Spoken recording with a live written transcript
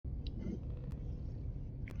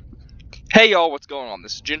Hey y'all, what's going on?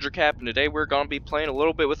 This is Ginger Cap, and today we're going to be playing a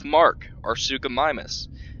little bit with Mark, our Suchomimus.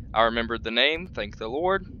 I remembered the name, thank the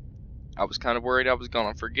Lord. I was kind of worried I was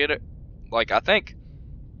going to forget it. I think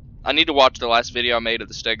I need to watch the last video I made of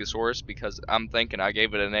the Stegosaurus, because I'm thinking I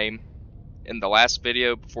gave it a name in the last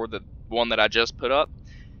video before the one that I just put up.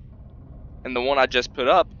 And the one I just put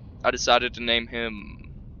up, I decided to name him...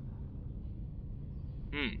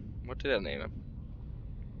 what did I name him?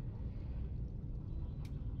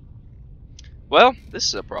 Well, this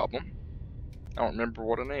is a problem. I don't remember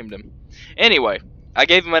what I named him. Anyway, I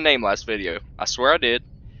gave him a name last video. I swear I did.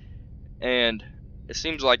 And it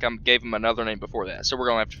seems like I gave him another name before that. So we're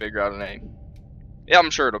going to have to figure out a name. Yeah,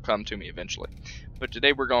 I'm sure it'll come to me eventually. But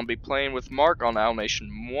today we're going to be playing with Mark on Owl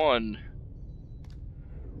Nation 1.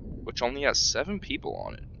 Which only has 7 people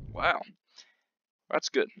on it. Wow. That's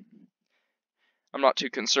good. I'm not too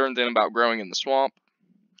concerned then about growing in the swamp.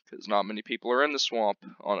 Because not many people are in the swamp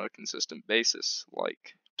on a consistent basis.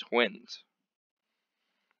 Like twins.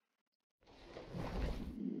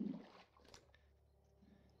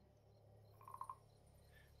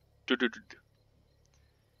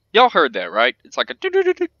 Y'all heard that, right? It's like a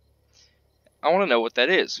do-do-do-do. I want to know what that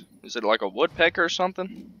is. Is it like a woodpecker or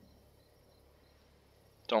something?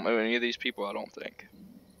 Don't know any of these people, I don't think.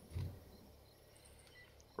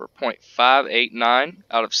 We're 0.589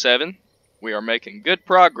 out of 7. We are making good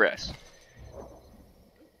progress.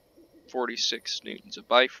 46 newtons of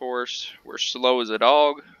bite force. We're slow as a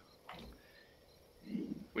dog.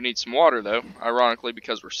 We need some water, though, ironically,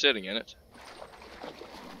 because we're sitting in it.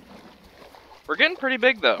 We're getting pretty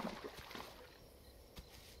big, though.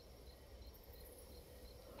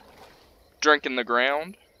 Drinking the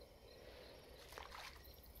ground.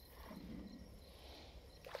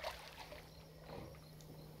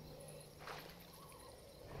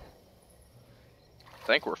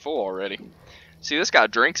 I think we're full already. See, this guy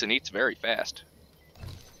drinks and eats very fast.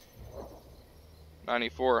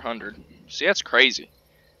 9,400. See, that's crazy.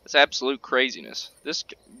 That's absolute craziness. This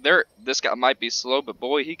guy might be slow, but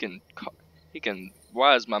boy, he can.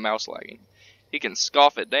 Why is my mouse lagging? He can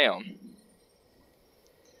scoff it down.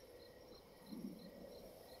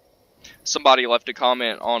 Somebody left a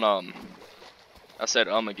comment on I said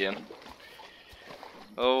again.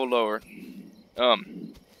 Oh Lord. I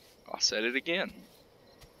said it again.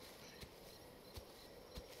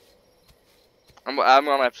 I'm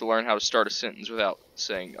gonna have to learn how to start a sentence without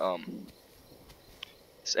saying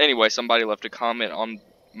So anyway, somebody left a comment on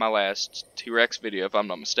my last T-Rex video, if I'm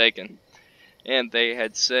not mistaken, and they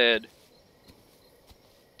had said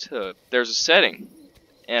there's a setting,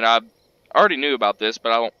 and I already knew about this,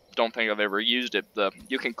 but I don't think I've ever used it.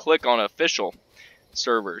 You can click on official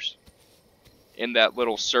servers in that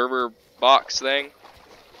little server box thing.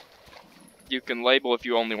 You can label if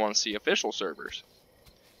you only want to see official servers.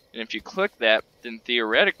 And if you click that, then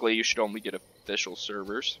theoretically you should only get official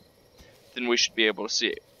servers. Then we should be able to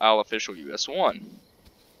see Owl Official US 1.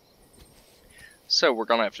 So we're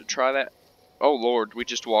gonna have to try that. Oh Lord, we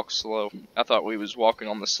just walked slow. I thought we was walking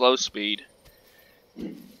on the slow speed.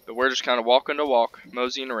 But we're just kind of walking to walk,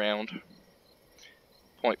 moseying around.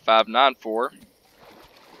 0.594.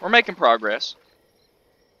 We're making progress.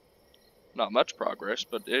 Not much progress,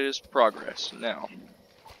 but it is progress now.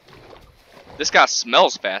 This guy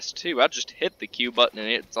smells fast too. I just hit the Q button and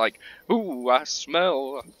it's like, ooh, I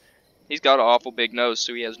smell. He's got an awful big nose,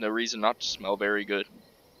 so he has no reason not to smell very good.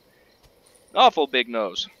 Awful big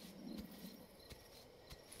nose.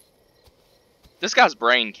 This guy's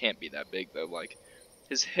brain can't be that big though. Like,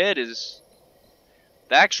 his head is...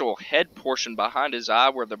 The actual head portion behind his eye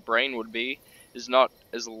where the brain would be is not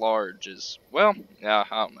as large as... Well, yeah,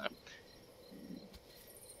 I don't know.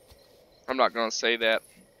 I'm not going to say that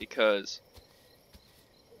because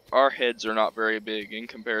our heads are not very big in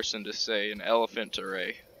comparison to, say, an elephant or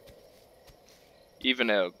even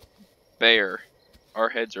a bear. Our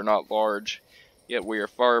heads are not large, yet we are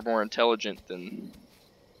far more intelligent than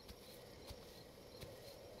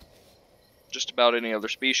just about any other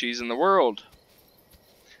species in the world.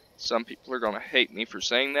 Some people are going to hate me for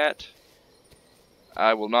saying that.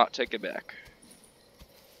 I will not take it back.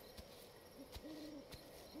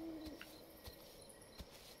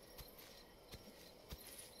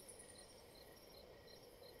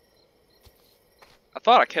 I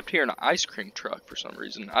thought I kept hearing an ice cream truck for some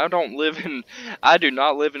reason. I do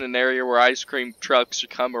not live in an area where ice cream trucks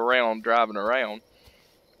come around driving around.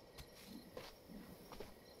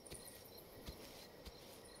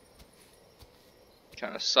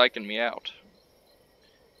 Kind of psyching me out.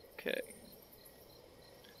 Okay.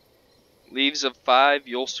 Leaves of 5,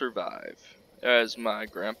 you'll survive, as my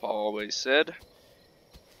grandpa always said.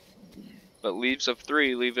 But leaves of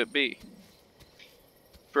 3, leave it be.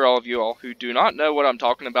 for all of you all who do not know what I'm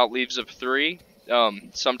talking about, leaves of 3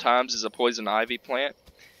 sometimes is a poison ivy plant,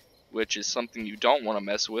 which is something you don't want to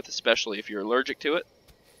mess with, especially if you're allergic to it.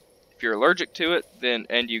 If you're allergic to it, then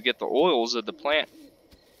and you get the oils of the plant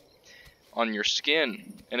on your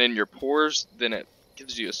skin and in your pores, then it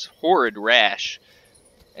gives you a horrid rash,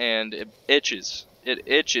 and it itches. It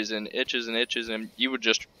itches and itches and itches, and you would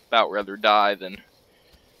just about rather die than.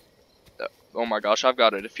 Oh my gosh, I've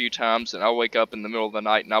got it a few times, and I'll wake up in the middle of the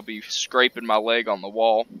night and I'll be scraping my leg on the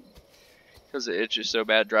wall because it itches so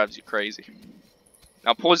bad, it drives you crazy.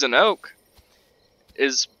 Now, poison oak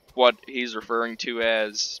is what he's referring to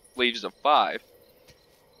as leaves of 5.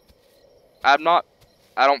 I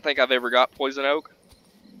don't think I've ever got poison oak.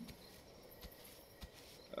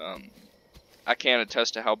 I can't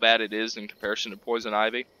attest to how bad it is in comparison to poison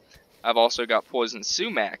ivy. I've also got poison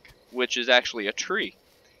sumac, which is actually a tree.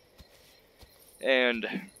 And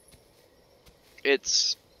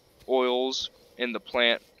its oils in the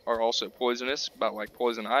plant are also poisonous, about like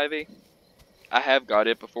poison ivy. I have got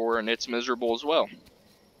it before, and it's miserable as well.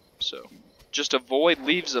 So, just avoid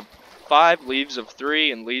leaves of 5, leaves of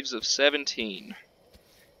 3, and leaves of 17.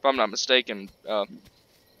 If I'm not mistaken,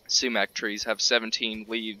 sumac trees have 17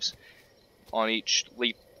 leaves on each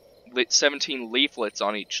leaf, 17 leaflets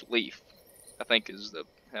on each leaf, I think is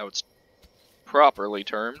how it's properly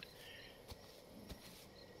termed.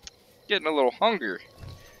 Getting a little hungry.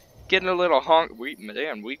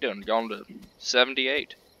 We done gone to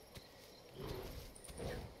 78.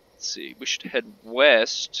 Let's see, we should head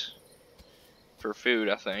west for food,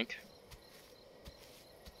 I think.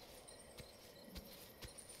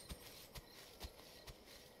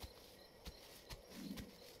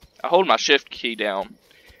 I hold my shift key down,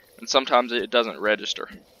 and sometimes it doesn't register,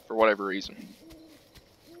 for whatever reason.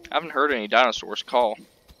 I haven't heard any dinosaurs call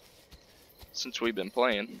since we've been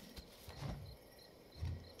playing.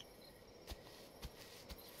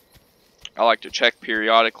 I like to check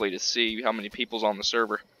periodically to see how many people's on the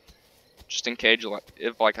server, just in case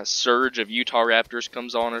if like a surge of Utah Raptors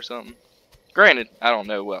comes on or something. Granted, I don't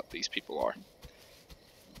know what these people are.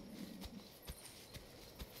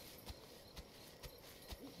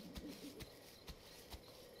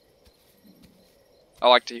 I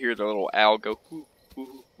like to hear the little owl go whoo,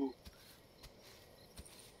 whoo, whoo.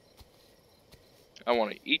 I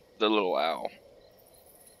want to eat the little owl.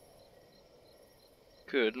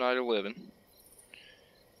 Good night of living.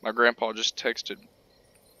 My grandpa just texted.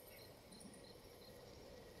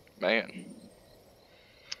 Man.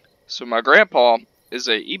 So my grandpa is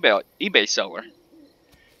a eBay seller.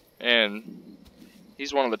 And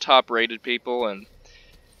he's one of the top rated people, and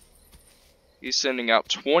he's sending out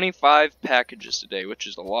 25 packages today, which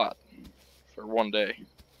is a lot for one day.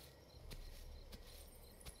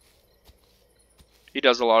 He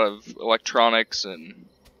does a lot of electronics and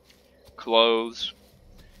clothes.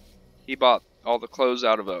 He bought all the clothes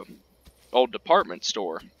out of a old department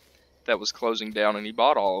store that was closing down, and he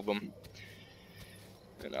bought all of them.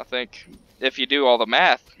 And I think if you do all the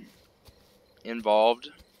math involved,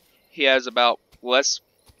 he has about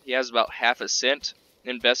half a cent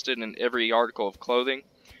invested in every article of clothing,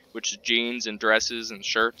 which is jeans and dresses and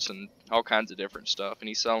shirts and all kinds of different stuff, and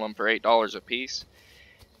he's selling them for $8 a piece.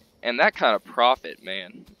 And that kind of profit,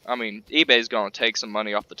 man, I mean, eBay's gonna take some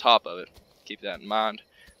money off the top of it, keep that in mind,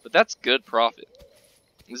 but that's good profit.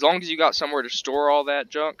 As long as you got somewhere to store all that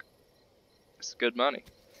junk, it's good money.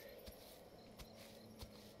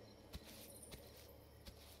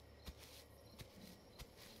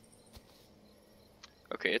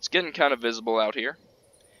 Okay, it's getting kind of visible out here.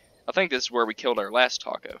 I think this is where we killed our last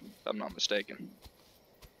taco, if I'm not mistaken.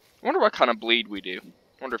 I wonder what kind of bleed we do.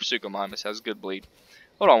 I wonder if Suchomimus has good bleed.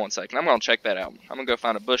 Hold on one second, I'm going to check that out. I'm going to go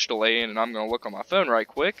find a bush to lay in, and I'm going to look on my phone right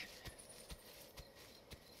quick.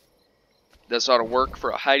 This ought to work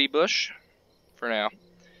for a Heidi bush for now.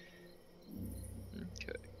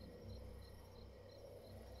 Okay.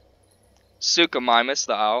 Suchomimus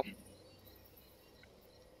the owl.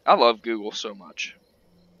 I love Google so much.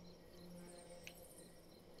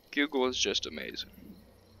 Google is just amazing.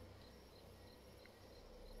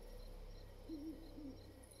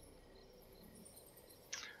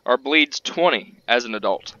 Our bleed's 20 as an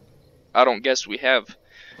adult. I don't guess we have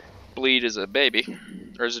bleed as a baby,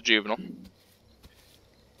 or as a juvenile.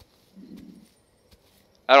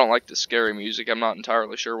 I don't like the scary music. I'm not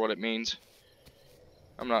entirely sure what it means.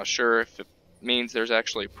 I'm not sure if it means there's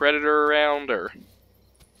actually a predator around, or...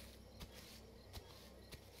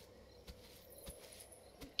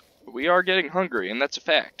 But we are getting hungry, and that's a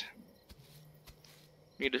fact.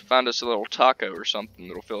 We need to find us a little taco or something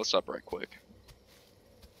that'll fill us up right quick.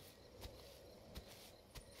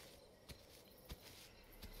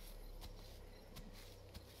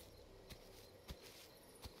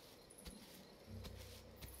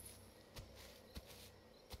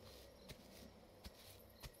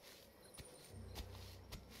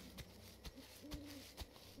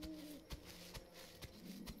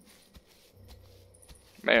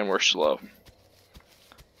 Man, we're slow.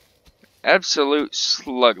 Absolute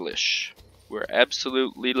sluggish. We're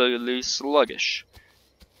absolutely sluggish.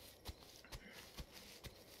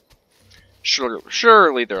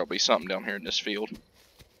 Surely there'll be something down here in this field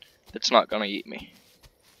that's not gonna eat me.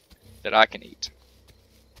 That I can eat.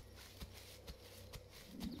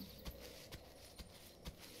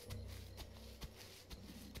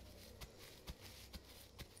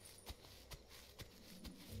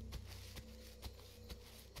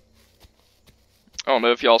 I don't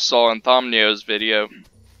know if y'all saw Insomnia's video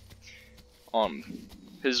on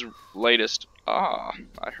his latest. I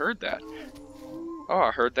heard that. Oh,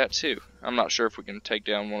 I heard that too. I'm not sure if we can take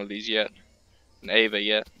down one of these yet. An Ava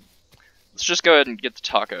yet. Let's just go ahead and get the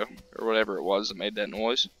taco, or whatever it was that made that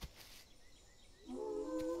noise.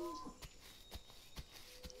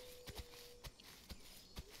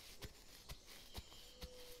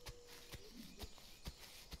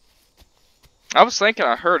 I was thinking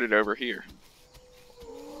I heard it over here.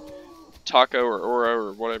 Taco or Oro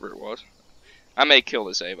or whatever it was. I may kill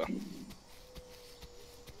this Ava.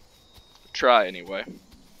 Try anyway.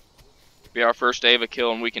 Be our first Ava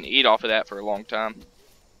kill and we can eat off of that for a long time.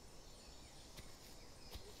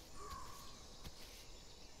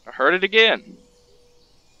 I heard it again.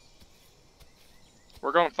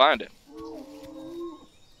 We're gonna find it.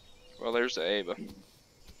 Well, there's the Ava.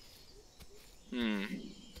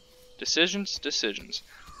 Decisions.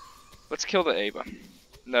 Let's kill the Ava.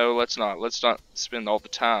 No, let's not. Let's not spend all the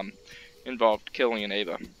time involved killing an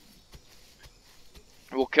Ava.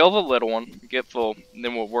 We'll kill the little one, get full, and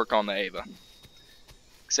then we'll work on the Ava.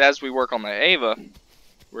 Because as we work on the Ava,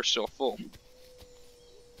 we're still full.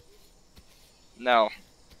 Now,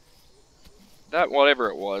 that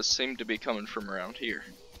whatever it was seemed to be coming from around here.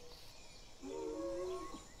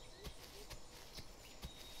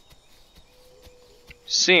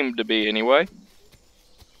 Seemed to be anyway.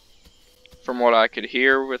 From what I could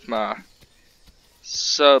hear with my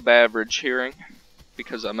sub-average hearing,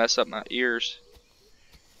 because I mess up my ears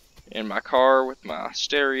in my car with my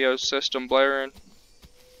stereo system blaring.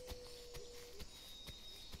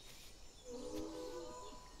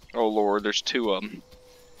 Oh Lord, there's two of them.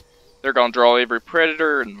 They're gonna draw every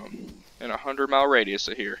predator in a 100-mile radius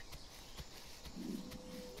of here.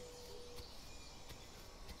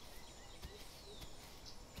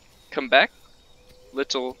 Come back,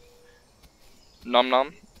 little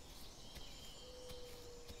nom.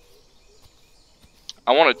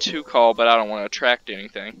 I want a 2-call, but I don't want to attract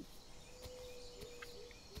anything.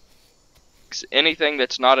 'Cause anything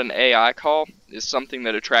that's not an AI call is something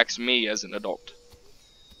that attracts me as an adult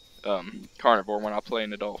carnivore when I play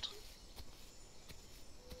an adult.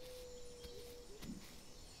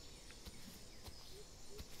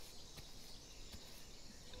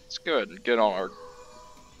 It's good. Get on our...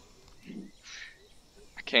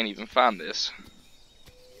 I can't even find this.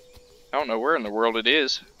 I don't know where in the world it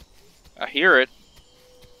is. I hear it.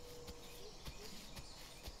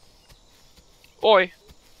 Oi!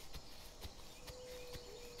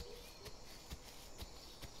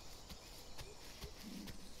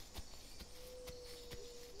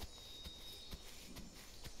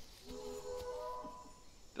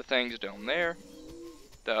 The thing's down there.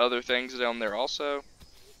 The other thing's down there also.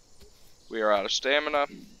 We are out of stamina.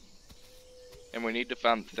 And we need to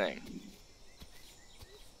find the thing.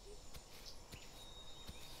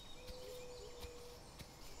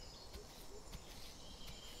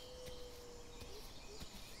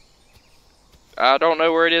 I don't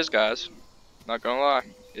know where it is, guys. Not gonna lie.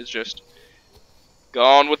 It's just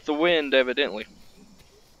gone with the wind, evidently.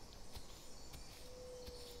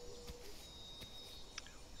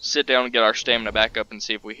 Sit down and get our stamina back up and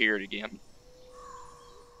see if we hear it again.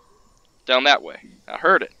 Down that way. I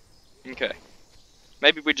heard it. Okay.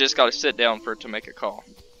 Maybe we just gotta sit down for it to make a call.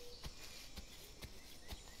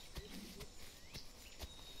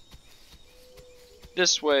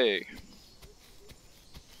 This way.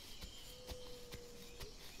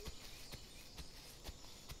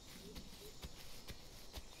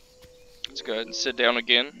 Let's go ahead and sit down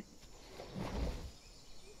again.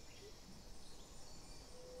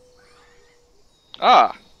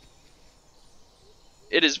 Ah!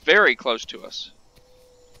 It is very close to us.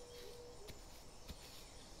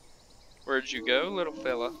 Where'd you go, little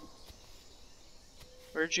fella?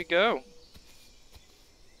 Where'd you go?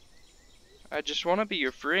 I just want to be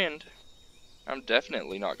your friend. I'm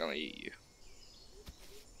definitely not gonna eat you.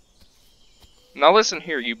 Now listen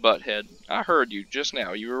here, you butthead. I heard you just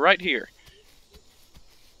now. You were right here.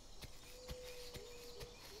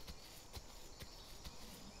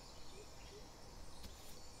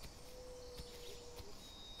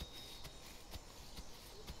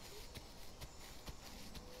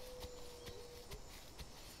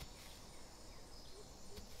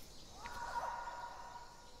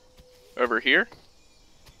 over here.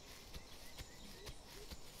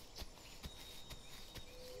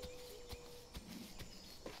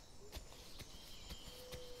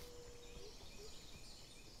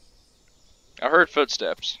 I heard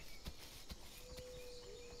footsteps.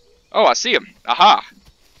 Oh, I see him. Aha!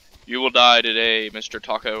 You will die today, Mr.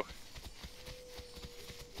 Taco.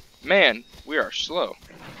 Man, we are slow.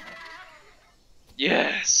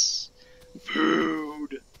 Yes!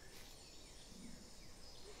 Food!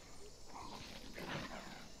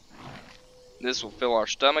 This will fill our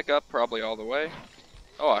stomach up probably all the way.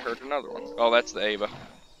 Oh, I heard another one. Oh, that's the Ava.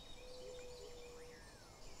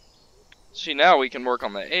 See, now we can work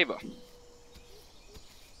on the Ava.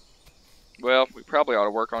 Well, we probably ought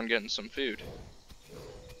to work on getting some food.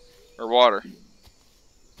 Or water.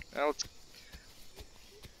 Now let's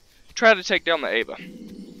try to take down the Ava.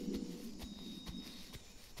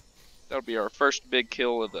 That'll be our first big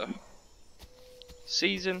kill of the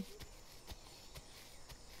season.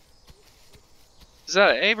 Is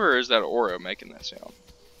that an Ava or is that an Oro making that sound?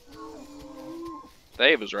 The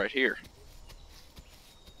Ava's right here.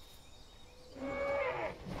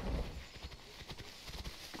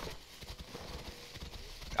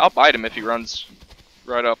 I'll bite him if he runs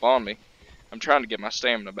right up on me. I'm trying to get my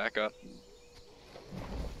stamina back up.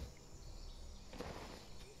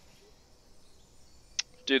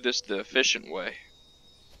 Do this the efficient way.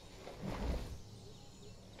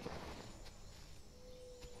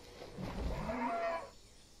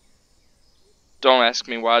 Don't ask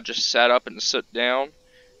me why I just sat up and sit down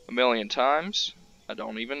a million times. I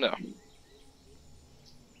don't even know.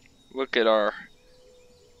 Look at our...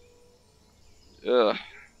 Ugh.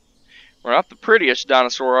 We're not the prettiest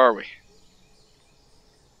dinosaur, are we?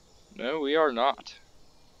 No, we are not.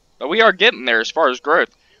 But we are getting there as far as growth.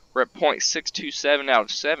 We're at 0.627 out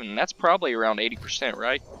of 7. And that's probably around 80%,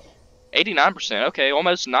 right? 89%. Okay,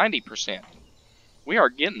 almost 90%. We are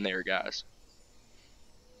getting there, guys.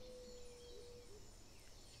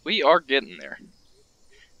 We are getting there.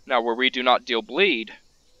 Now, where we do not deal bleed,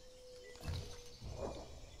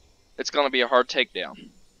 it's going to be a hard takedown.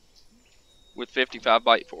 With 55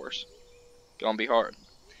 bite force. Gonna be hard.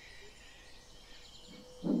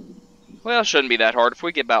 Well, it shouldn't be that hard. If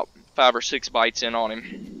we get about 5 or 6 bites in on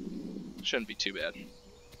him, it shouldn't be too bad.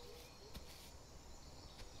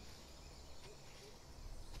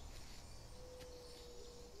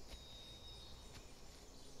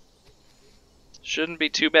 Shouldn't be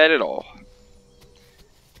too bad at all.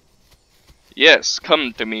 Yes,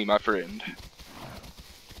 come to me, my friend.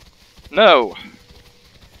 No!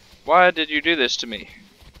 Why did you do this to me?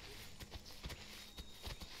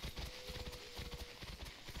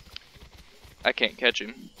 I can't catch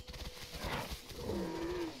him.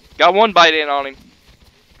 Got one bite in on him.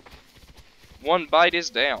 One bite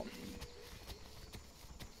is down.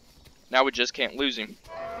 Now we just can't lose him.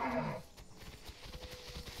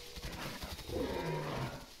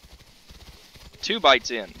 Two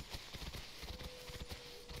bites in.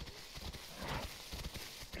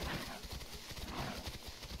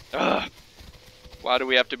 Ugh. Why do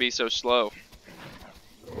we have to be so slow?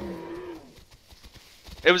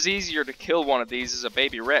 It was easier to kill one of these as a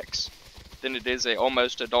baby Rex than it is a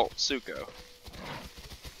almost adult Suco.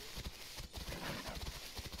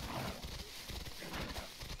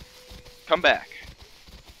 Come back.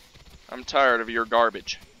 I'm tired of your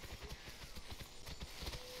garbage.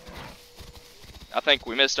 I think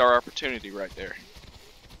we missed our opportunity right there.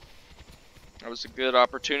 That was a good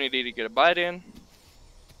opportunity to get a bite in,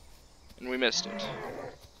 and we missed it.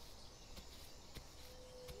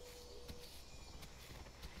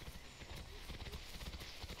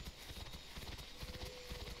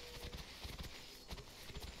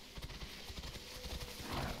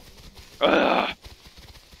 Ugh.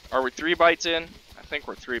 Are we 3 bites in? I think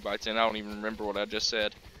we're 3 bites in. I don't even remember what I just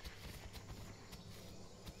said.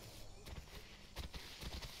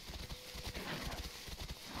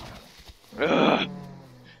 Ugh.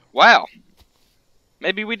 Wow.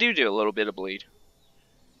 Maybe we do a little bit of bleed.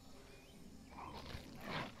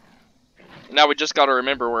 Now we just gotta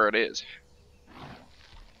remember where it is.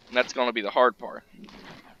 And that's gonna be the hard part.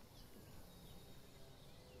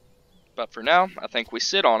 But for now, I think we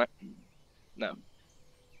sit on it. No.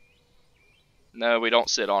 No, we don't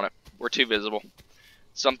sit on it. We're too visible.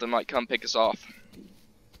 Something might come pick us off.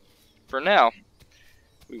 For now,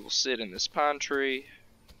 we will sit in this pine tree.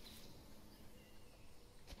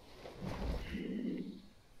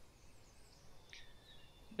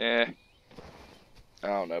 Eh. I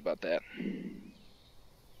don't know about that.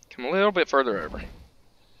 Come a little bit further over.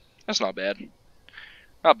 That's not bad.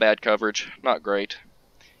 Not bad coverage. Not great.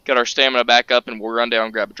 Get our stamina back up and we'll run down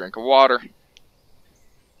and grab a drink of water.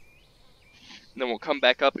 And then we'll come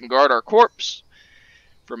back up and guard our corpse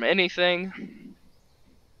from anything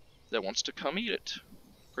that wants to come eat it,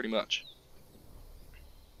 pretty much.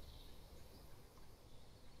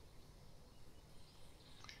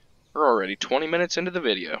 We're already 20 minutes into the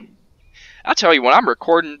video. I tell you, when I'm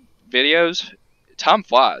recording videos, time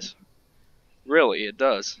flies. Really, it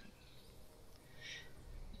does.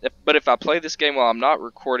 But if I play this game while I'm not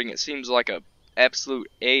recording, it seems like an absolute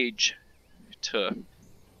age to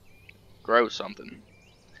grow something.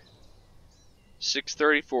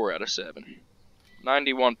 634 out of 7.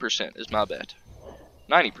 91% is my bet.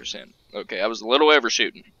 90%. Okay, I was a little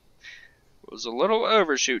overshooting.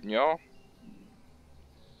 Y'all.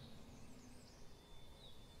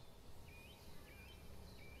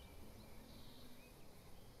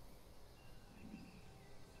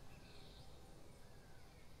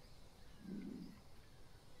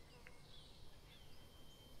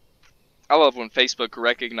 I love when Facebook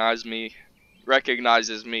recognizes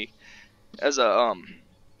me as a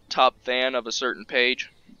top fan of a certain page.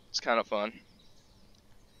 It's kind of fun.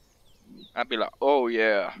 I'd be like, oh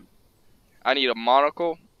yeah, I need a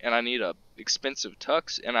monocle, and I need a expensive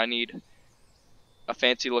tux, and I need a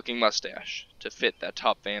fancy looking mustache to fit that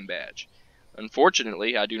top fan badge.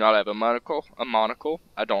 Unfortunately, I do not have a monocle,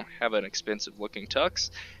 I don't have an expensive looking tux,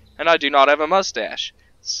 and I do not have a mustache.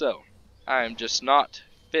 So, I am just not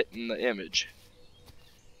fitting the image.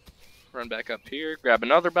 Run back up here, grab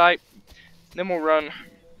another bite, then we'll run.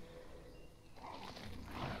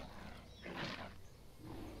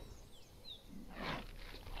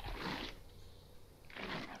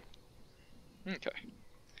 Okay.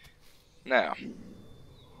 Now.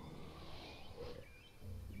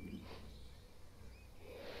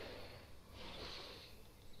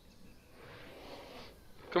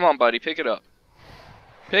 Come on, buddy, pick it up.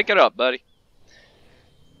 Pick it up, buddy.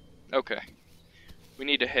 Okay. We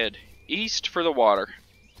need to head east for the water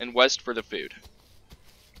and west for the food.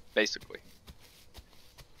 Basically.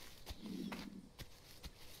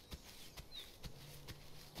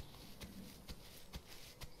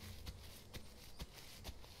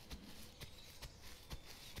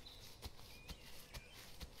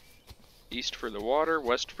 East for the water,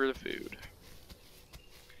 west for the food.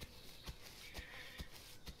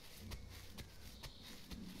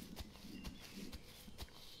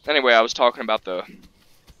 Anyway, I was talking about the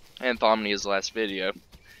Anthomnia's last video,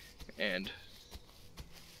 and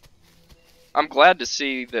I'm glad to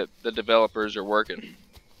see that the developers are working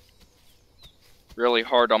really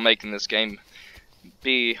hard on making this game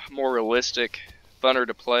be more realistic, funner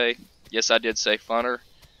to play. Yes, I did say funner.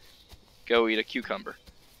 Go eat a cucumber.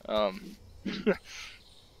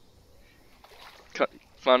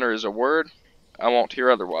 Funner is a word. I won't hear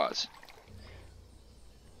otherwise.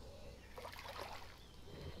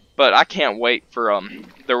 But I can't wait for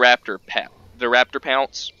the raptor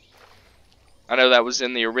pounce. I know that was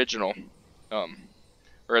in the original,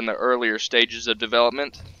 or in the earlier stages of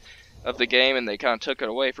development of the game, and they kind of took it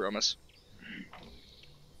away from us.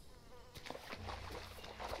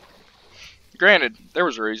 Granted, there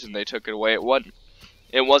was a reason they took it away.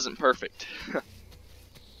 It wasn't perfect.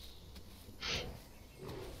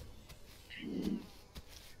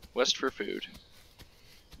 West for food.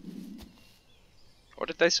 What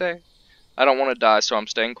did they say? I don't want to die, so I'm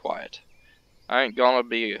staying quiet. I ain't gonna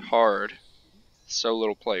be hard. So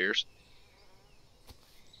little players.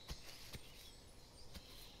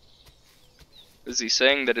 Is he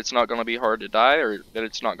saying that it's not gonna be hard to die, or that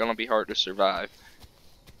it's not gonna be hard to survive?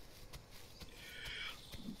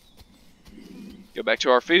 Go back to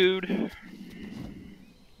our food.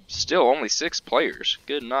 Still only 6 players.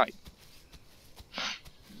 Good night.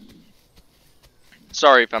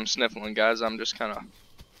 Sorry if I'm sniffling, guys. I'm just kind of...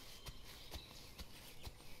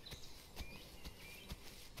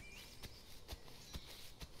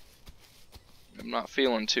 I'm not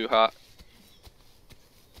feeling too hot.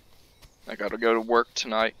 I gotta go to work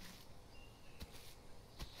tonight.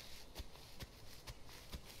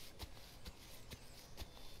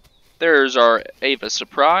 There's our Ava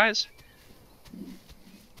surprise.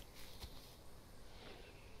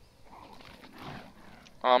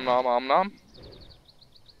 Om nom om nom.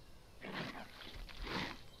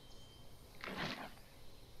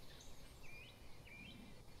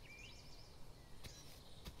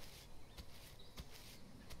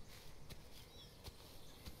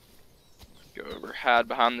 Go over, hide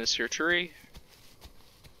behind this here tree.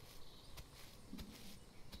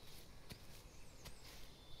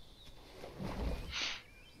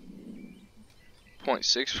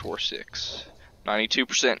 .646.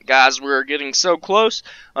 92%. Guys, we're getting so close.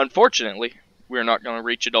 Unfortunately, we're not going to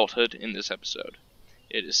reach adulthood in this episode.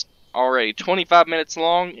 It is already 25 minutes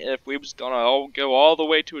long. If we was gonna go all the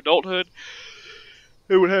way to adulthood,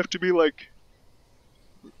 it would have to be like,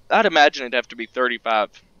 I'd imagine it'd have to be 35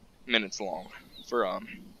 minutes long for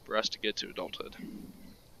us to get to adulthood.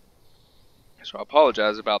 So I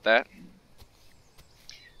apologize about that.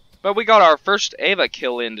 But we got our first Ava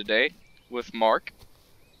kill in today with Marky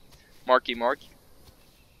Mark.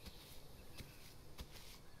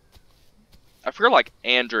 I feel like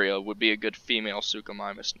Andrea would be a good female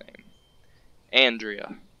Suchomimus name.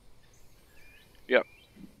 Andrea. Yep.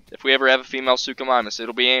 If we ever have a female Suchomimus,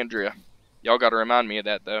 it'll be Andrea. Y'all gotta remind me of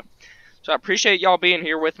that, though. So I appreciate y'all being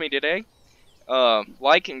here with me today.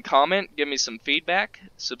 Like and comment, give me some feedback,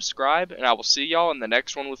 subscribe, and I will see y'all in the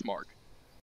next one with Mark.